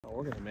Oh,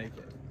 we're gonna make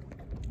it.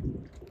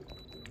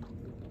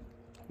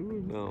 Who would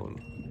have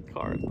known?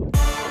 Car.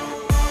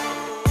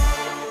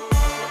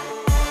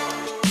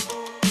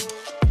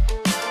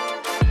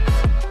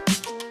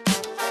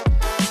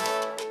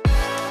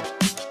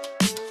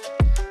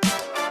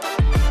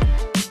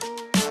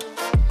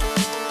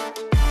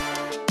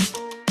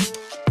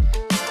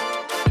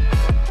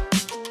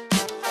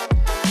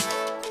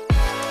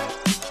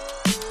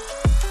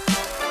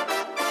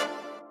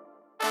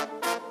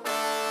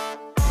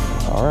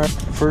 All right,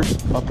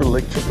 first upper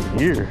lake trip of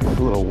the year.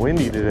 A little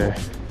windy today.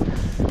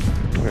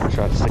 We're gonna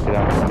try to stick it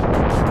out.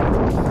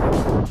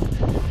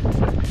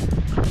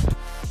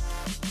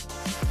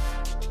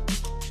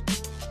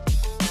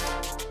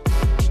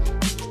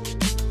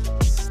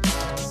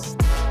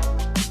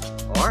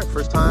 All right,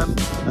 first time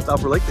at the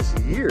upper lake this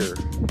year.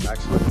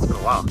 Actually, it's been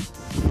a while.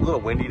 A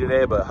little windy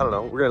today, but I don't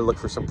know. We're gonna look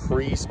for some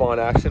pre-spawn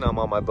action. I'm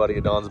on my buddy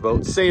Adon's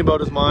boat. Same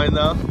boat as mine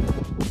though.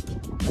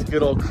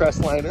 Good old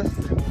Crestliner.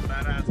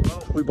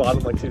 We bought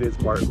them like 2 days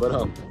apart,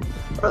 but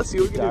let's see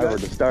what we can do. We're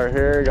to start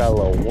here. Got a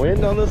little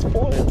wind on this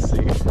point. Let's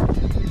see.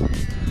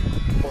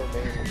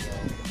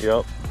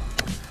 Yep.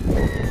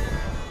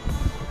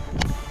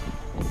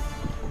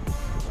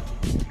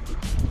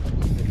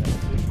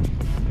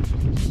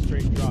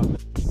 Straight drop.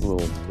 A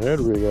little Ned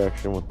rig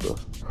action with the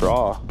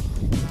craw.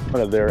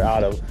 Kind of there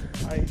out of.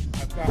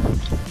 I've got.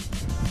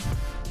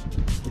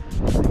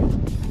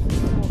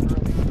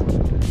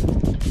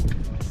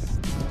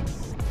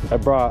 I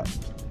brought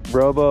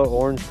Robo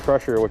Orange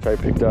Crusher, which I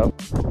picked up.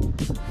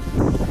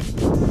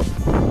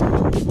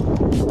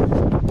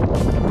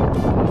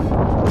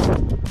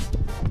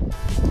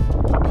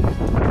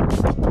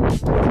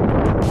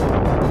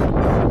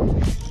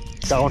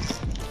 That one.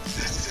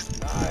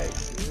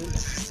 Nice, dude.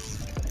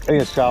 I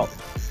think it's Trout.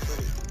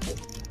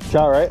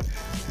 Trout, right?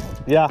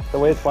 Yeah, the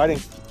way it's fighting.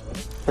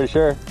 Pretty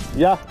sure.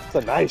 Yeah, it's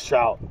a nice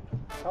trout.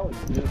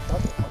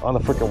 On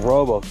the freaking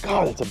Robo.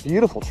 God, it's a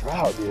beautiful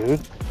trout, dude.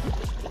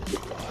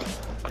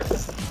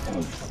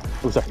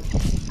 Oh, sorry.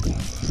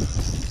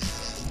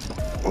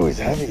 Oh, he's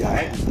a heavy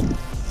guy.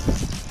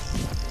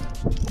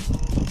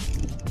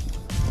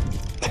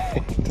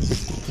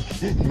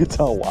 You can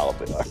tell how wild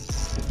they are.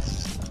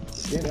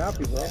 Getting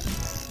happy, bro.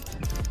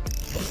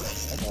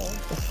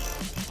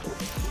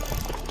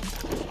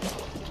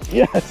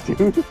 Yes, dude.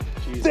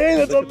 Jeez, dang,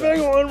 that's a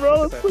big one,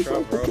 bro. That's like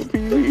trout, bro.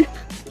 PB.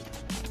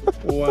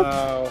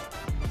 Wow.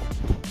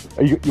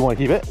 You want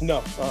to keep it?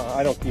 No,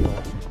 I don't keep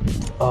it.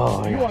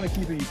 Oh, If you yeah. want to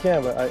keep it, you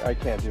can, but I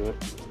can't do it.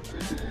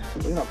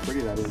 Look how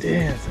pretty that is.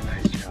 Damn, it's a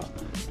nice trout.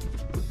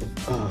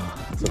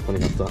 Oh, it's so funny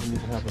how stuff.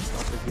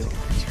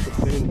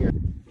 Fit in here.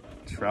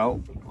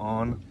 Trout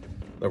on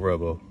the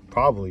Robo.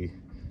 Probably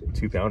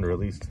 2-pounder at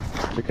least.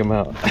 Check him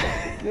out.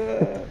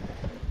 Yeah.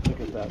 Look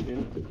at that,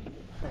 dude.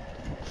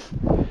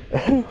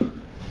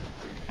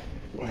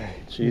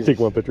 You take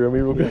one picture of me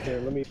real quick. Here,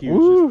 let me.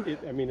 Woo.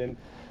 Just, I mean, and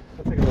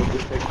I'll take a little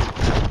good picture.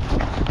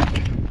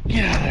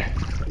 Get out of there.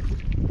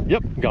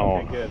 Yep,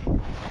 gone. Okay,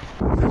 good.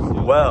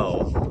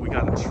 Well, we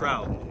got a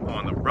trout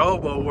on the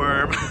Robo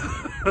worm.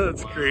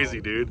 That's crazy,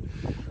 dude.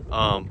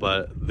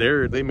 But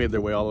they made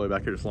their way all the way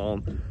back here to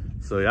slalom.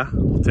 So yeah,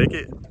 we'll take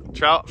it.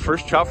 Trout,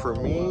 first trout for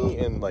me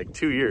in like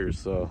 2 years.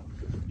 So,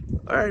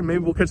 all right, maybe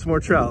we'll catch some more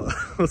trout.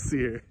 Let's see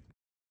here.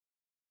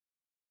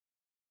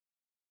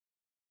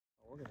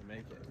 We're gonna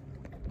make it.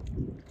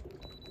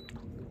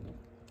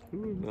 Who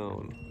would have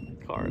known?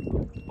 Car at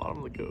the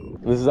bottom of the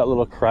cove. This is that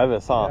little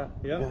crevice, huh?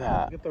 Yeah. Look at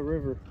that. Look at the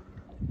river.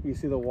 You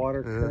see the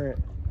water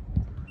current.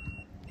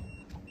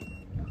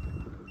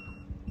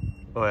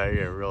 Oh yeah, you're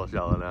getting real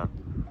shallow now.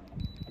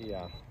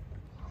 Yeah.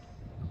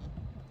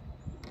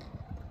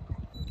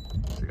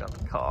 Check out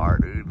the car,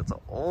 dude. It's an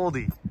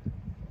oldie.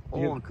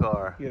 Old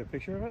car. You get a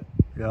picture of it?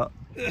 Yeah.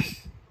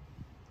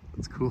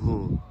 That's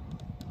cool.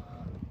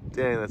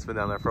 Dang, that's been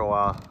down there for a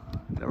while.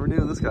 Never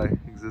knew this guy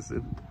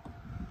existed.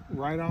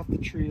 Right off the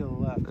tree to the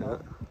left. Yeah. Huh?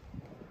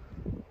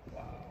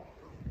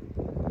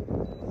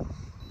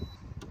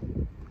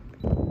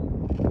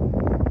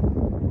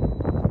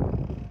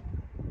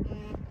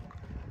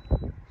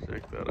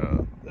 Check that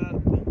out.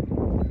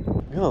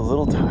 Look at those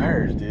little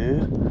tires,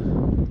 dude.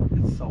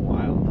 It's so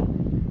wild.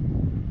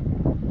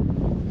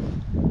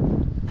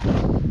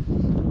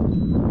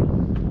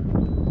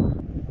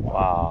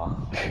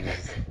 Wow.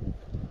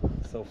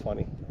 So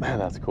funny. Man,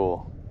 that's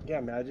cool. Yeah,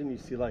 imagine you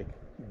see like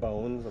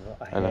bones of a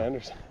know. hand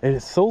or something. It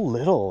is so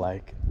little.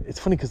 Like, it's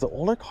funny because the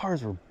older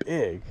cars were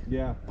big.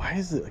 Yeah. Why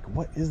is it like?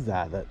 What is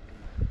that? That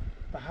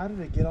But how did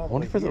it get all I the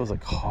wonder way if it was a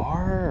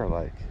car or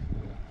like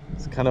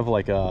it's kind of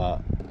like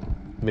a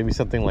maybe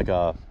something like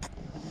a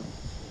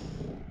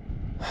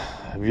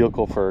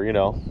vehicle for, you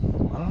know.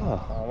 I don't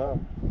know.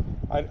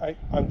 I don't know.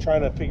 I'm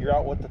trying to figure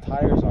out what the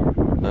tires are.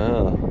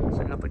 Oh,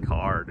 check out the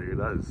car, dude.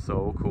 That is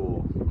so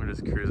cool. We're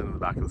just cruising in the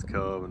back of this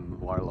cove and the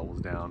water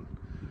level's down.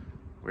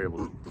 We're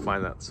able to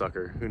find that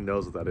sucker. Who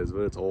knows what that is,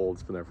 but it's old.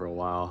 It's been there for a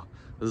while.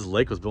 This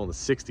lake was built in the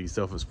 60s,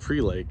 so if it was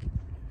pre-lake,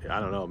 I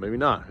don't know. Maybe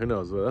not. Who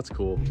knows? But that's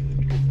cool.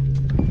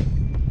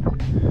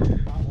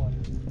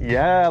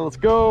 Yeah, let's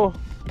go.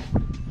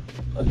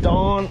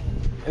 Dawn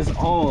is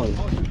on.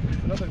 Oh,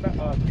 another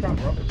trout,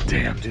 bro.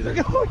 Damn, dude,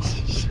 they're going.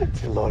 Shit,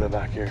 they're loaded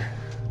back here.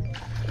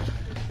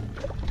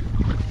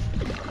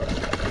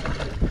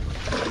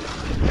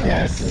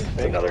 Yes,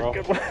 another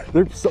good one.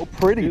 They're so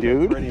pretty,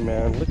 dude. Pretty,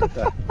 man. Look at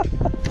that.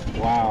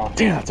 Wow.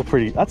 Damn, that's a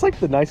pretty. That's like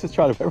the nicest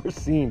trout I've ever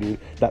seen, dude.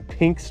 That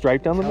pink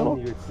stripe down the middle.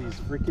 You, it's these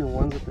freaking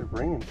ones that they're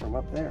bringing from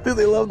up there. Dude,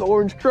 they love the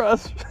orange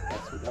crust.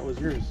 That was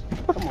yours.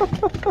 Come on.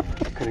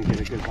 I couldn't get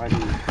a good bite of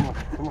you. Come on,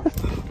 come on.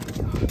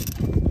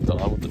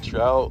 Dawn with the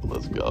trout.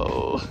 Let's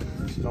go.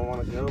 You don't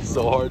want to go.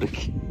 So hard to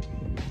keep.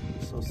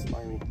 So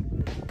slimy.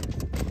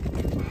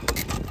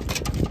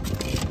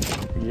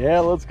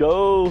 Yeah, let's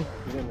go.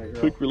 Get in there, girl.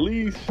 Quick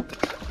release.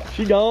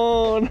 She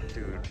gone.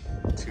 Dude,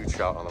 2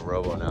 trout on the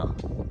robo now.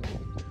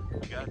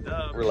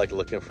 We're like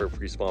looking for a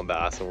pre-spawn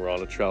bass and we're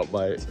on a trout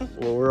bite.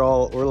 Well,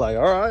 we're like,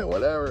 all right,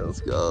 whatever, let's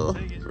go.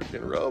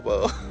 Freaking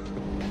robo.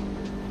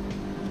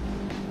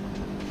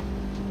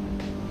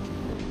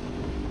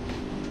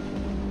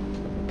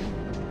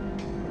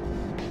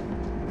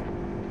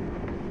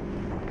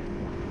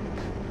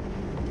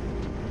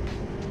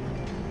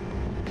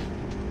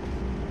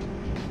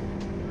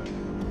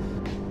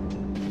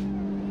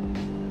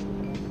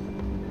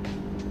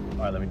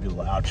 All right, let me do a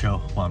little outro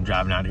while I'm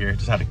driving out here.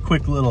 Just had a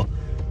quick little,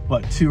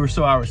 2 or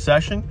so hour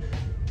session,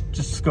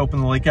 just scoping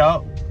the lake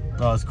out.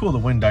 It's cool the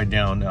wind died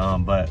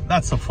down, but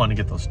that's so fun to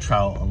get those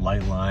trout on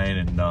light line,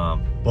 and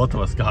both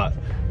of us got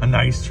a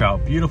nice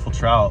trout, beautiful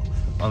trout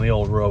on the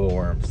old robo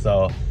worm.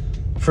 So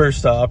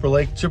first upper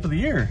lake trip of the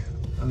year,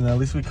 and at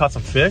least we caught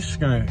some fish.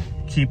 Gonna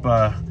keep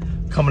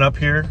coming up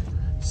here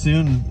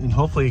soon and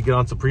hopefully get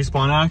on some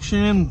pre-spawn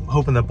action,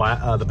 hoping that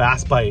the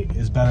bass bite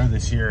is better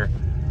this year.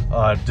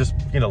 Just,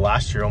 you know,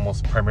 last year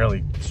almost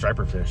primarily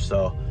striper fish.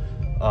 So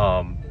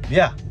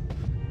yeah,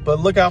 but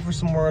look out for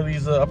some more of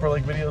these upper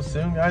lake videos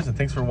soon, guys, and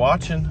thanks for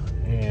watching,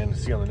 and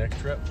see you on the next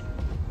trip.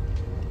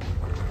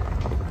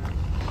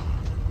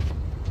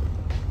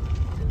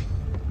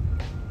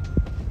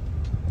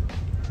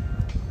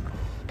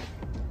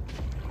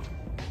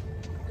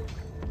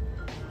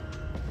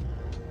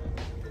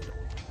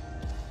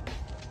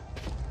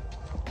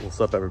 What's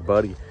up,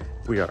 everybody?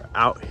 We are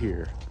out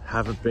here.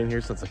 Haven't been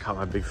here since I caught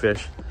my big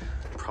fish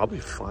probably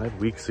 5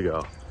 weeks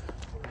ago.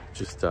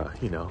 Just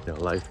you know,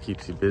 life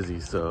keeps you busy,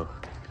 so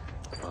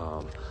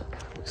I'm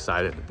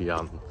excited to be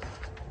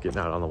getting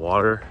out on the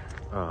water.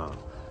 I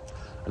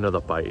know the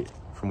bite,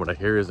 from what I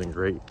hear, isn't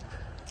great,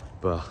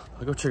 but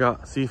I'll go check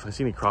out, see if I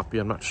see any crappie.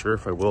 I'm not sure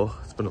if I will.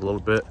 It's been a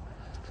little bit.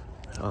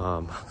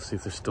 See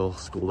if they're still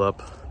schooled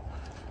up.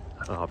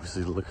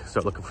 Obviously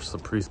start looking for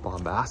some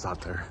pre-spawn bass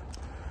out there.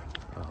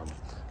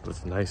 But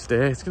it's a nice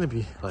day. It's gonna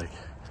be like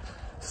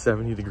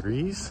 70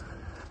 degrees.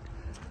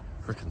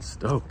 Freaking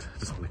stoked.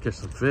 Just want to catch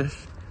some fish.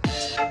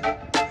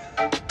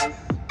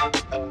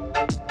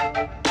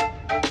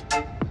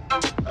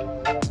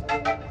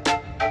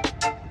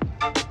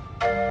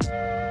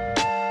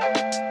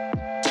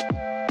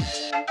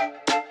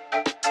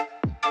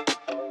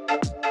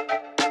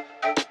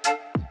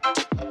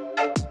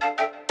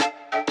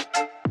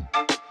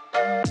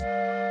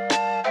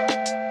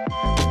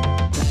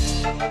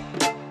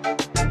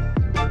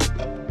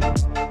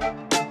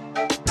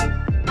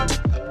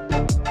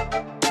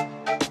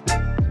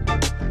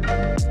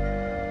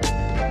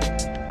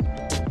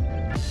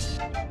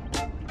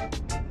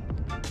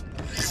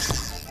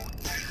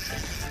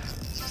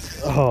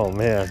 Oh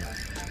man,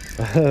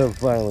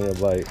 finally a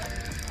bite.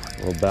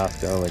 A little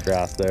bass down on the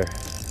grass there.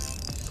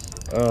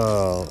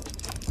 Oh,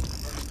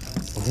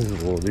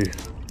 lordy.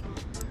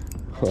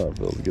 Oh, that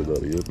feels good out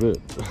of you a bit.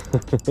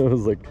 I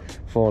was like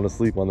falling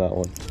asleep on that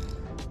one.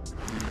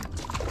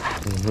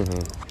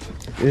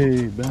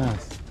 Hey,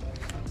 bass.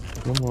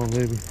 Come on,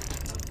 baby.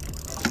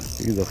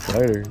 He's a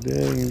fighter.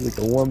 Dang, he's like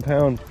a 1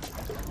 pound.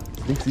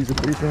 Thinks he's a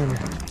 3 pounder.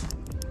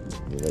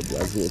 That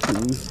drag's a little too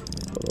loose.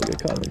 But I'll get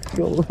caught in the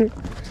shoulder.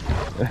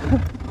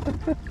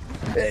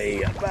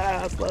 Hey, a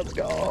bass, let's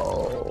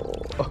go.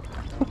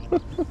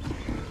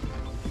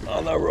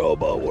 On the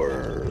robo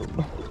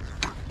worm.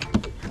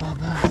 A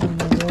bass on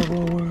the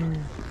robo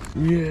worm.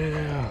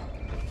 Yeah.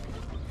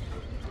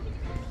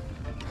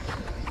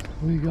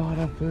 We got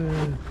a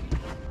fish.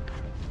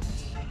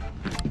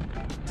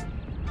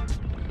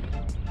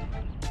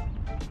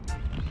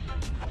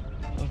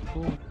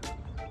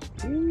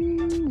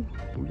 Ooh,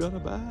 we got a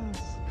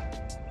bass.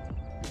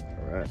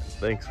 All right,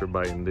 thanks for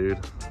biting, dude.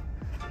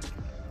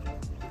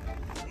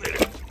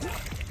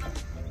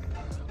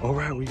 All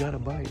right, we got a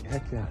bite.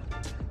 Heck yeah.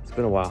 It's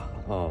been a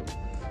while.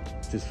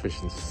 Just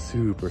fishing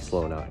super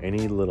slow now.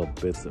 Any little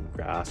bits of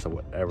grass or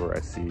whatever I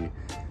see, you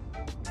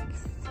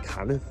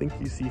kind of think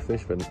you see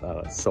fish, but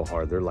it's so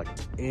hard. They're like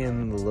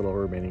in the little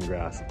remaining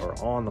grass or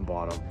on the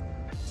bottom.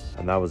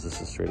 And that was just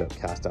a straight up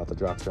cast out the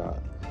drop shot.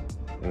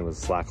 And it was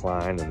slack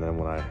line, and then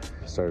when I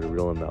started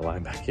reeling that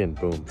line back in,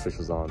 boom, fish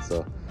was on.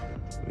 So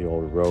the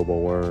old robo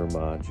worm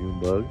June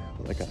bug,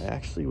 like I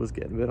actually was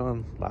getting bit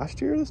on last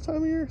year this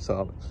time of year,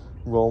 so I'm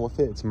rolling with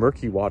it. It's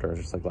murky water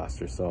just like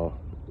last year, so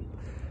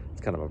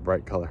it's kind of a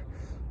bright color.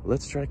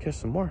 Let's try to catch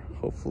some more.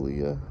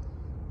 Hopefully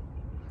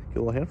Get a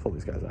little handful of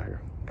these guys out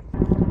here.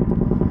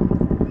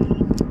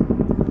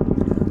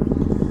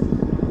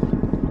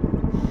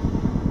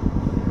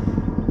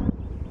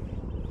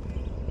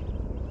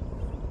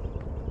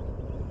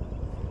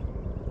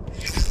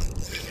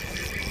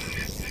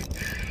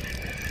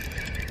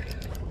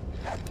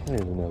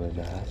 There's another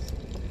bass.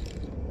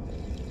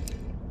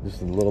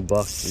 Just a little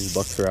buck. These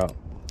bucks are out.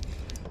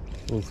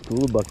 Little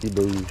school of bucky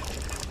boos.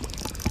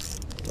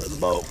 Let the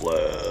boat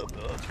flip.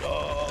 Let's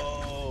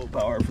go.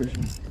 Power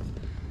fishing.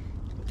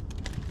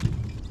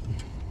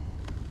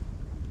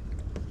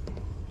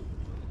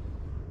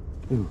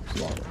 Ooh,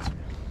 smallmouth.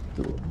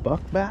 The little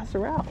buck bass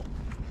are out.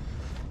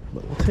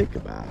 But we'll take a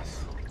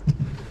bass.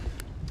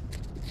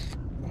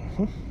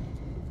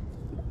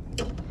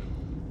 Got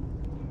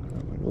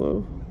my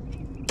glove.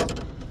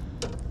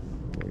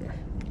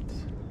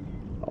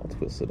 I'll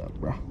twist it up,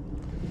 bro.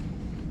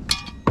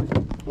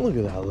 Look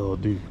at that little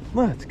dude.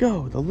 Let's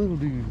go, the little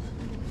dudes.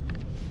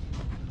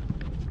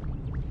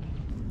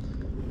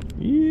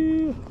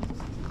 Yeah.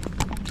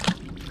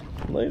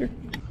 Later.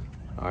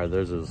 All right,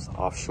 there's this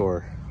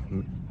offshore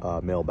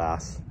male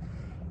bass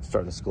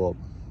starting to school up.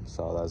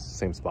 So that's the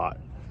same spot.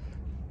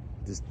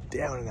 Just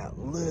down in that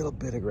little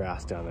bit of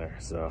grass down there.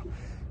 So,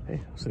 hey,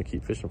 I'm just gonna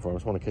keep fishing for him. I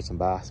just wanna catch some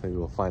bass. Maybe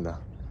we'll find a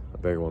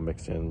bigger one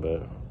mixed in,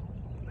 but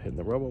hitting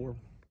the rubber worm.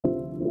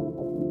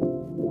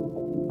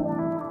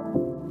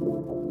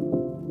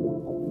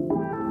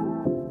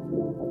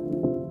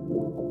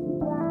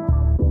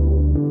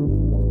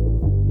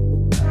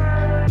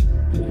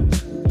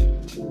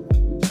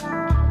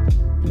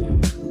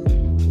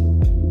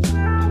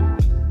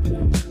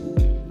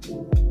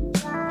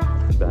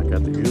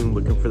 At the goon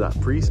looking for that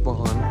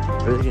pre-spawn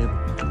biggin.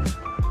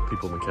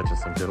 People have been catching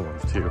some good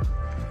ones too.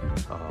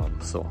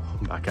 So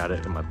I'm back at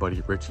it, and my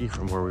buddy Richie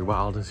from Where We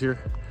Wild is here.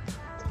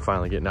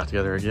 Finally getting out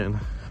together again.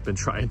 Been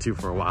trying to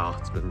for a while.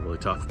 It's been really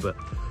tough, but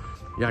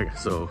yeah,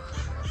 so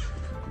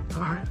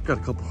all right, got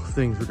a couple of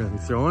things we're gonna be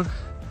throwing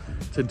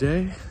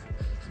today,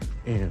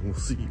 and we'll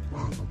see you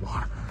on the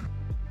water.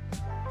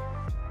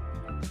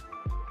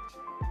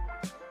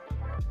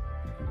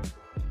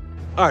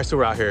 All right, so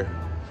we're out here.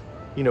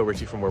 You know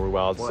Richie from Where We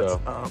Wild, so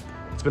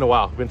it's been a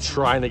while. We've been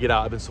trying to get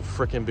out. I've been so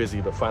freaking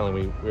busy, but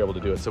finally we were able to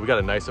do it. So we got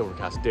a nice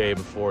overcast day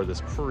before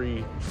this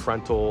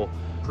pre-frontal.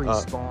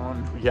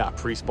 Pre-spawn. Yeah,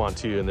 pre-spawn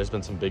too, and there's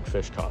been some big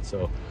fish caught,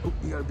 so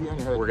you gotta be on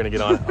your head. we're gonna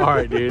get on it. All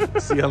right,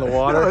 dude, see you on the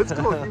water. No, it's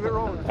cool, keep it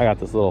rolling. I got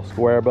this little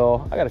square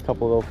bill. I got a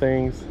couple little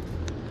things.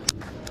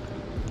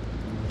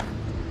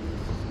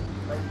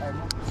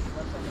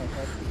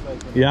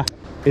 Yeah,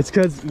 it's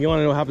because you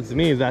wanna know what happens to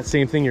me is that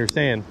same thing you're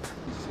saying.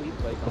 You sleep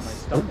like on my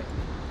stomach.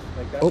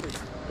 Like that's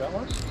got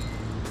one?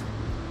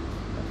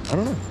 I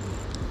don't know.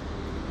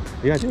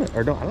 Yeah, I do it.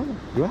 Or don't, I don't know.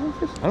 Do I have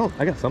a fish?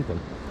 I got something.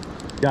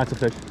 Yeah, it's a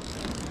fish.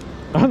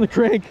 On the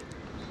crank.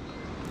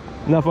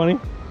 Isn't that funny?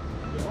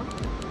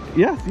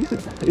 Yeah, it's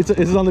decent.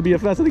 This is on the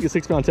BFS. I think it's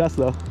 6-pound test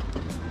though.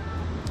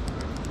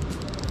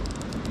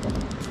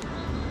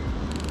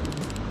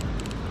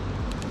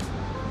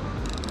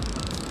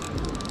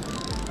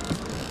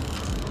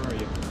 Where are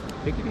you?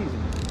 Take it easy.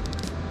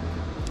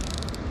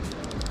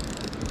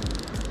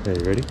 Hey,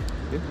 you ready?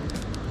 Yep.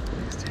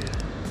 Thanks, dude.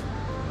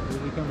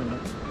 Where's he coming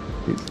up?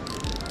 He's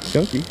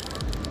chunky.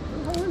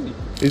 How is he?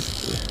 He's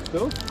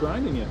Still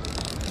grinding you.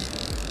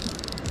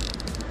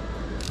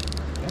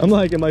 I'm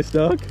like, am I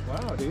stuck?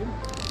 Wow, dude.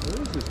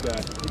 Where is this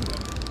guy?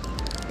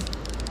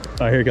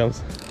 Oh, here he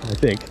comes. I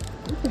think.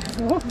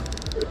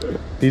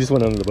 He just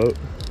went under the boat.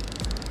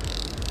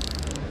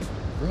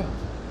 Bro.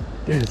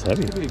 Dude, it's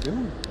heavy. Where are you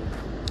going?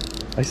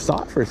 I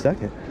saw it for a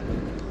second.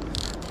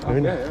 Okay,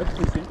 that's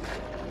decent.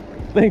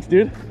 Thanks,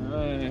 dude.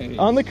 Nice.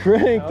 On the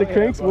crank. Hell The yeah,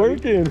 crank's buddy.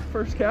 working.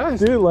 First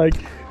cast. Dude, like,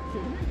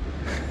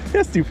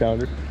 that's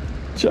 2-pounder.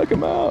 Chuck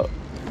him out.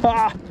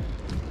 Ha!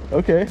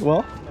 Okay,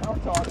 well, Now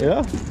I'm talking.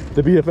 yeah,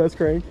 the BFS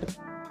crank.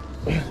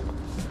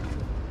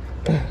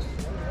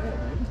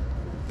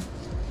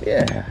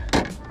 Yeah.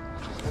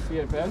 That's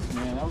the best,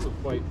 man. That was a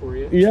fight for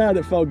you. Yeah,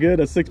 that felt good.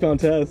 A 6-pound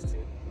test.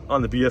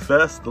 On the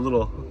BFS, the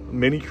little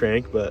mini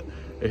crank, but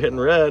they're hitting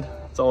red.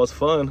 It's always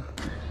fun.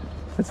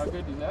 How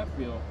good does that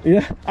feel?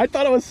 Yeah, I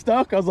thought I was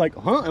stuck. I was like,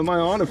 huh, am I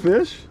on a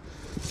fish?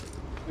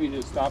 You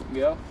just stop and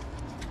go?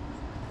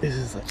 This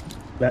is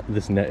like,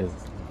 this net is,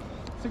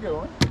 It's a good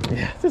one.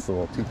 yeah, this is a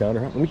little 2-pounder.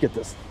 Let me get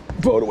this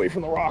boat away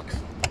from the rocks.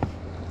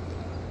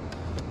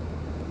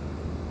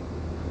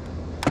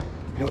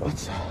 You know,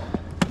 let's,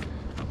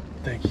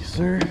 thank you,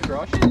 sir.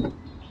 Crush it?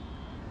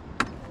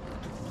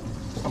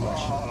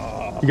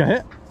 You got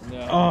hit?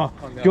 No.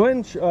 Go ahead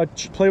and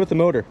play with the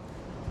motor.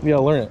 You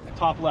gotta learn it.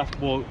 Top left,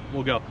 we'll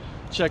go.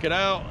 Check it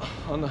out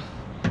on the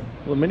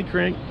little mini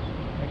crank.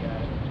 I got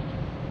it.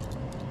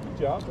 Good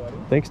job, buddy.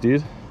 Thanks,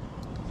 dude.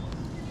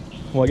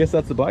 Well, I guess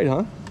that's the bite,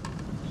 huh?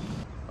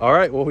 All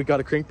right, well, we got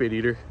a crankbait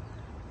eater.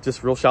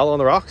 Just real shallow on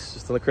the rocks,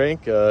 just on the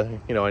crank.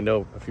 You know, I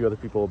know a few other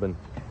people have been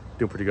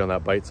doing pretty good on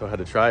that bite, so I had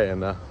to try it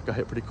and got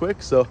hit pretty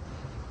quick. So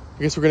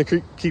I guess we're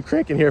gonna keep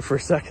cranking here for a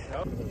second.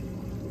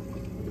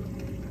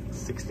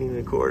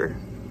 16 1/4.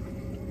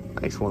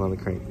 Nice one on the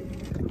crank.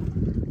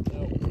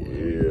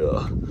 Yeah.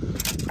 So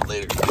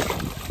later.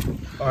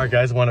 All right,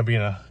 guys, want to be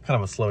in a kind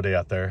of a slow day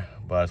out there,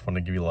 but I just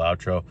wanted to give you a little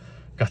outro.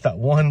 Got that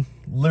one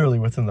literally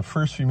within the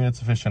first few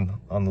minutes of fishing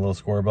on the little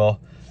square bill.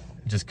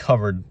 Just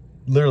covered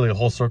literally a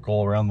whole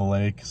circle around the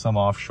lake, some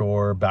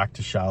offshore, back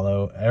to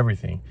shallow,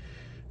 everything.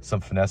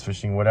 Some finesse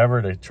fishing,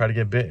 whatever, to try to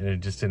get bit, and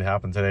it just didn't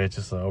happen today. It's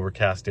just an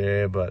overcast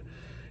day, but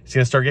it's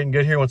gonna start getting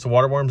good here once the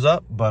water warms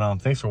up. But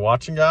thanks for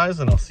watching, guys,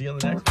 and I'll see you on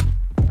the next one.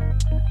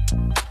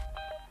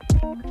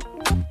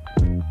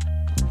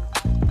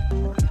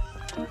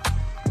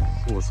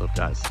 What's up,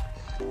 guys?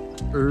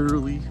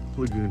 Early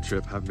lagoon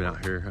trip. Haven't been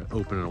out here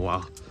open in a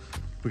while.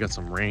 We got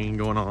some rain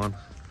going on,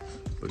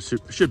 but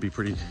it should be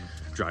pretty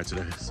dry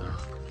today. So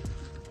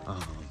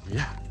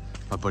yeah,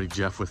 my buddy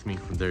Jeff with me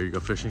from There You Go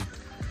Fishing.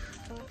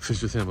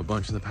 Fished with him a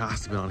bunch in the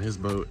past, been on his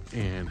boat,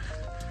 and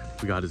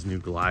we got his new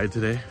glide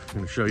today. I'm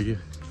gonna show you.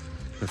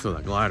 Gonna throw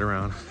that glide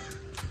around.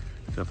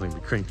 Definitely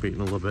be crankbaiting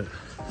a little bit.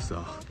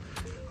 So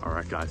all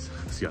right, guys,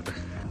 see you out there.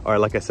 All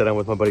right, like I said, I'm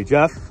with my buddy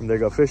Jeff from There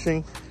You Go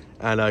Fishing,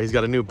 and he's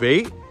got a new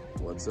bait.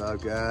 What's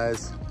up,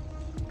 guys?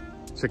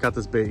 Check out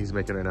this bait he's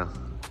making right now.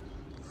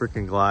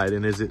 Freaking glide.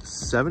 And is it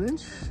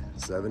 7-inch?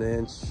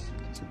 7-inch,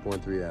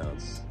 2.3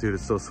 ounce. Dude,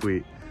 it's so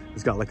sweet.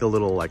 It's got like a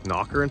little like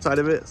knocker inside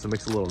of it, so it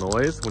makes a little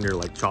noise when you're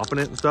like chopping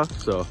it and stuff.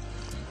 So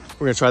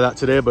we're gonna try that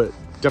today, but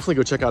definitely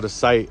go check out his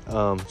site.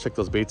 Check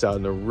those baits out,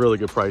 and they're really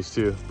good price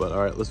too. But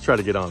all right, let's try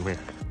to get on here.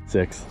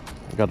 6.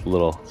 I got the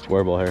little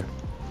square ball here.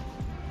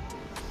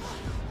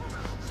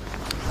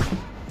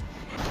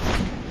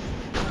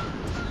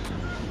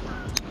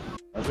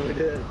 That's what we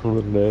did. A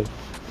little bit.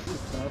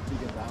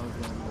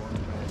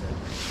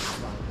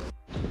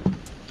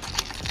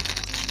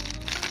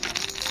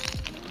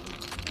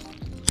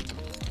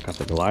 Got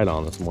the glide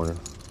on this morning.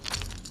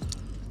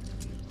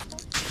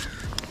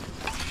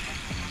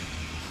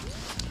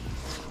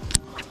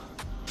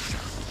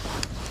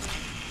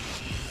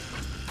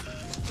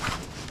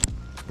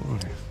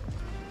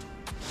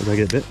 Did I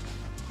get a bit?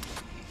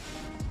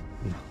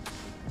 No.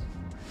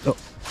 Oh,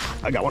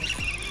 I got one.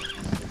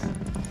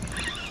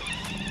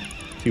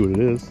 See what it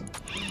is.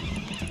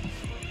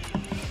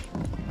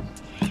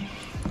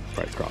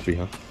 Probably crappie,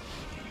 huh?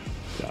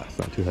 Yeah, it's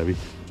not too heavy.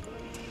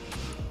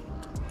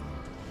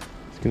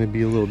 It's gonna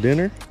be a little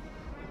dinner.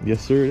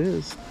 Yes, sir, it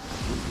is.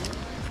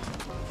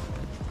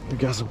 We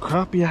got some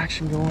crappie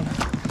action going.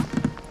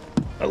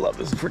 I love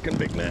this freaking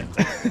big net.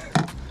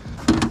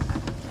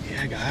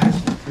 Yeah,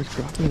 guys, first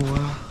crappie in a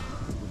while.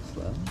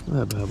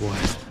 Look at that bad boy.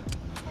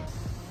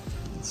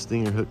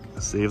 Stinger hook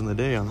saving the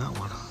day on that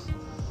one.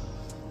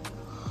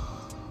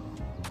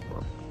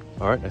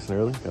 All right, nice and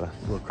early. Got a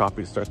little crappie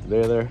to start the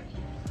day there.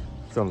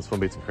 Throwing the swim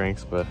baits and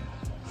cranks, but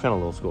found a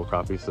little school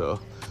crappie, so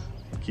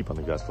I'll keep on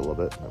the grass for a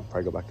little bit and I'll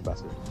probably go back to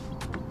bass fishing.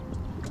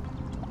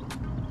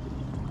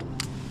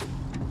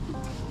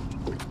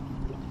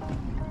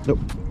 Nope.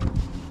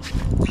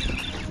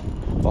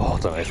 Oh,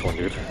 it's a nice one,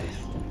 dude.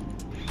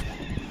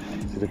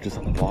 See, they're just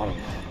on the bottom.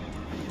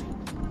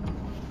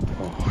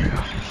 Oh,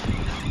 yeah.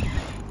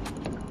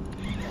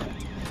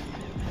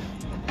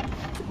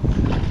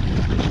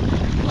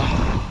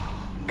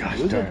 Gosh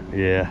darn.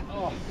 Yeah.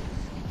 Oh,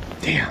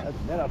 damn.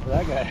 that's net up for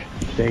that guy.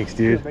 Thanks,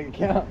 dude. Make it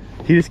count.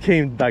 He just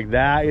came like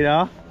that, you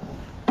know?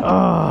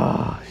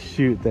 Oh,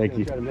 shoot. Thank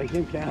you. Try to make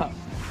him count.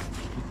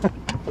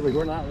 Like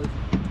we're not.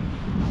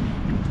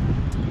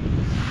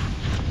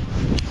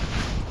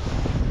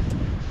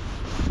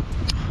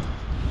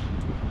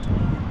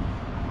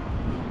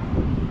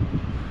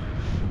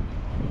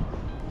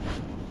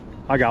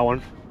 I got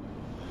one.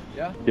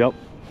 Yeah? Yep.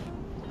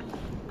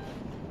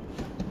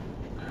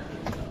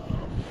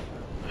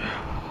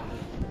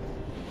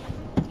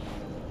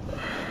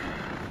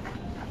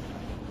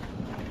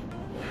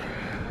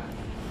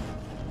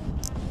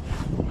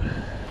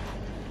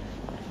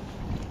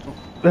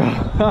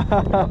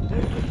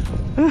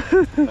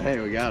 Hey,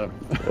 we got him.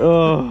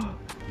 Oh,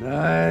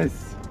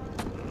 Nice.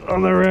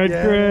 on the red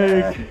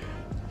crank.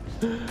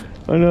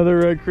 Another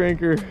red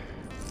cranker.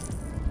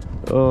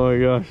 Oh my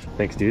gosh.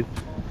 Thanks, dude.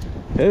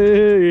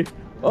 Hey,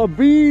 a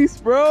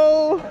beast,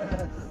 bro.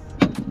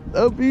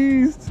 A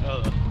beast.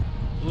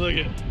 Look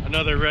at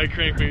another red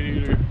crankbait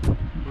eater.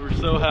 We're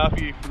so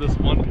happy for this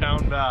 1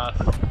 pound bass.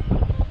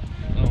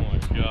 Oh my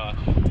gosh.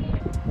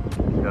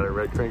 Got a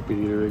red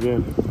crankbait eater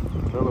again.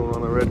 Another one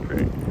on the red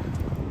crank.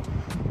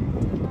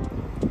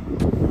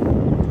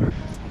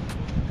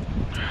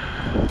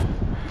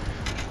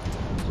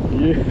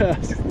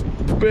 Yes,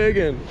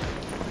 biggin'.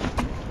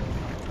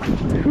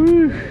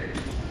 Whew.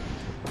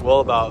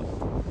 Well, about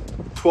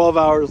 12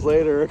 hours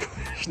later,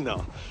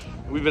 no,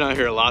 we've been out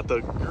here a lot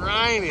though,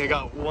 grinding. I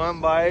got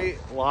one bite,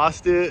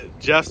 lost it.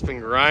 Jeff's been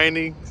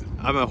grinding.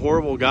 I'm a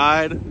horrible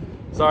guide.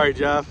 Sorry,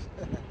 Jeff.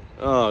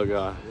 Oh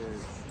God.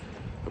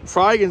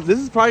 This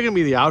is probably gonna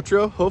be the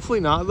outro.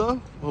 Hopefully not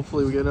though.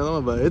 Hopefully we get another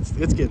one, but it's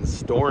getting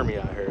stormy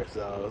out here.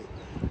 So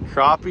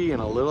crappie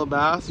and a little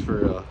bass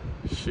for a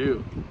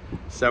shoot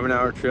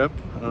 7-hour trip.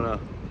 I don't know.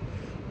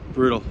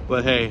 Brutal.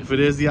 But hey, if it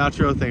is the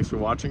outro, thanks for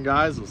watching,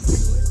 guys. We'll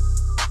see you later.